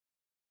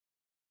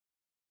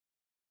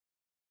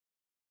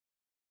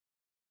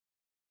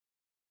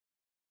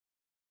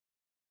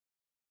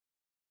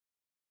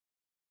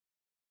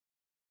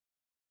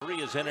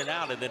three is in and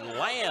out, and then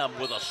Lamb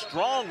with a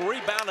strong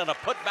rebound and a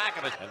putback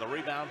of it. And the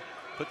rebound,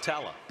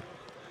 Patella.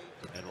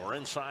 And we're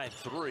inside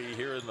three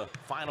here in the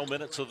final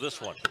minutes of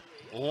this one.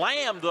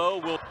 Lamb, though,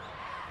 will...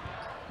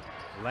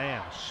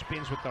 Lamb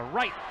spins with the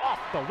right off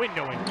the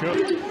window and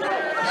good.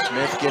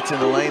 Smith gets in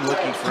the lane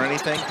looking for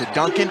anything to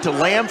Duncan, to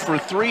Lamb for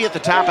three at the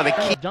top of the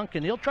key.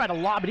 Duncan, he'll try to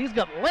lob it. He's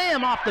got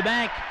Lamb off the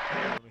bank.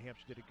 New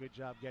Hampshire did a good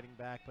job getting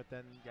back, but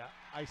then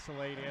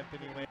isolate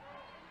Anthony Lamb.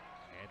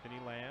 Anthony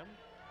Lamb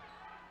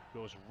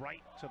goes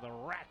right to the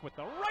rack with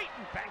the right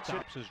and banks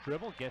it. His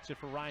dribble, gets it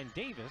for Ryan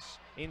Davis.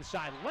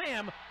 Inside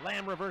Lamb.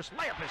 Lamb reverse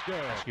layup is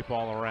good.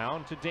 Basketball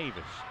around to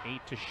Davis.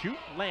 8 to shoot.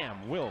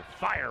 Lamb will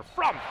fire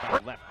from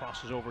the left.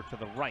 Crosses over to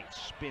the right.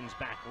 Spins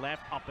back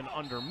left. Up and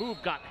under move.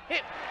 Got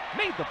hit.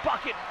 Made the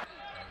bucket.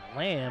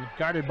 Lamb,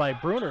 guarded by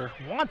Bruner,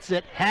 wants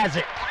it, has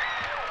it.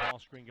 Ball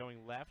screen going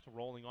left,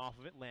 rolling off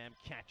of it. Lamb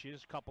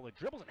catches, couple of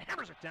dribbles, and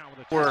hammers it down with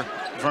a... For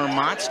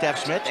Vermont,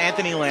 Steph Smith,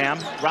 Anthony Lamb,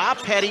 Rob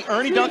Petty,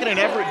 Ernie Duncan, and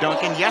Everett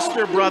Duncan. Yes,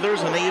 they're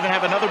brothers, and they even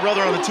have another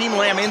brother on the team,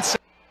 Lamb, inside.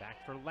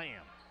 Back for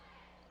Lamb.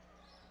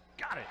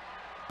 Got it.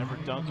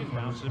 Everett Duncan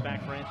bounces it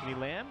back for Anthony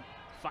Lamb.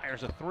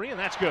 Fires a three, and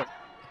that's good.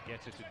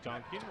 Gets it to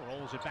Duncan,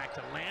 rolls it back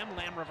to Lamb.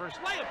 Lamb reverse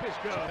layup is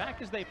good.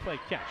 Back as they play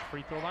catch.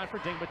 Free throw line for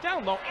Ding, but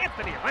down low,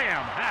 Anthony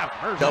Lamb have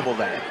mercy. Double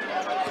that.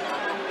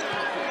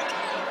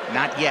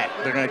 Not yet.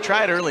 They're going to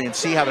try it early and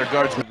see how their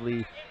guards...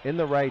 In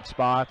the right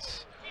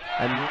spots,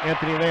 and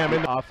Anthony Lamb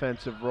in the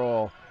offensive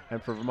role.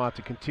 And for Vermont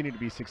to continue to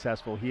be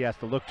successful, he has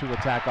to look to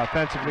attack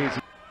offensively.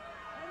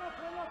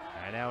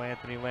 And now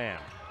Anthony Lamb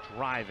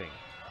driving.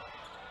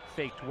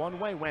 Faked one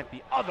way, went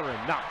the other,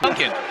 and knocked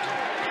Duncan.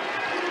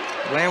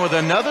 Lamb with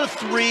another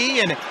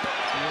three, and...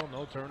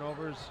 No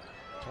turnovers,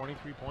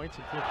 23 points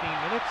in 15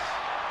 minutes.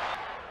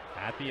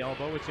 At the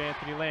elbow, it's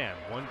Anthony Lamb.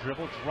 One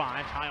dribble,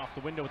 drives high off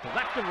the window with the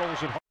left and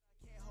rolls it home.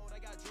 I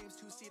got dreams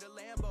to see the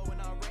Lambo,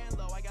 and I ran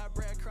low. I got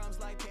breadcrumbs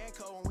like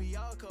Panko, and we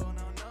all go,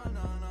 no.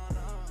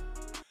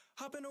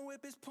 Hop in the whip,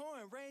 it's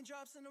pouring,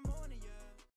 raindrops in the morning.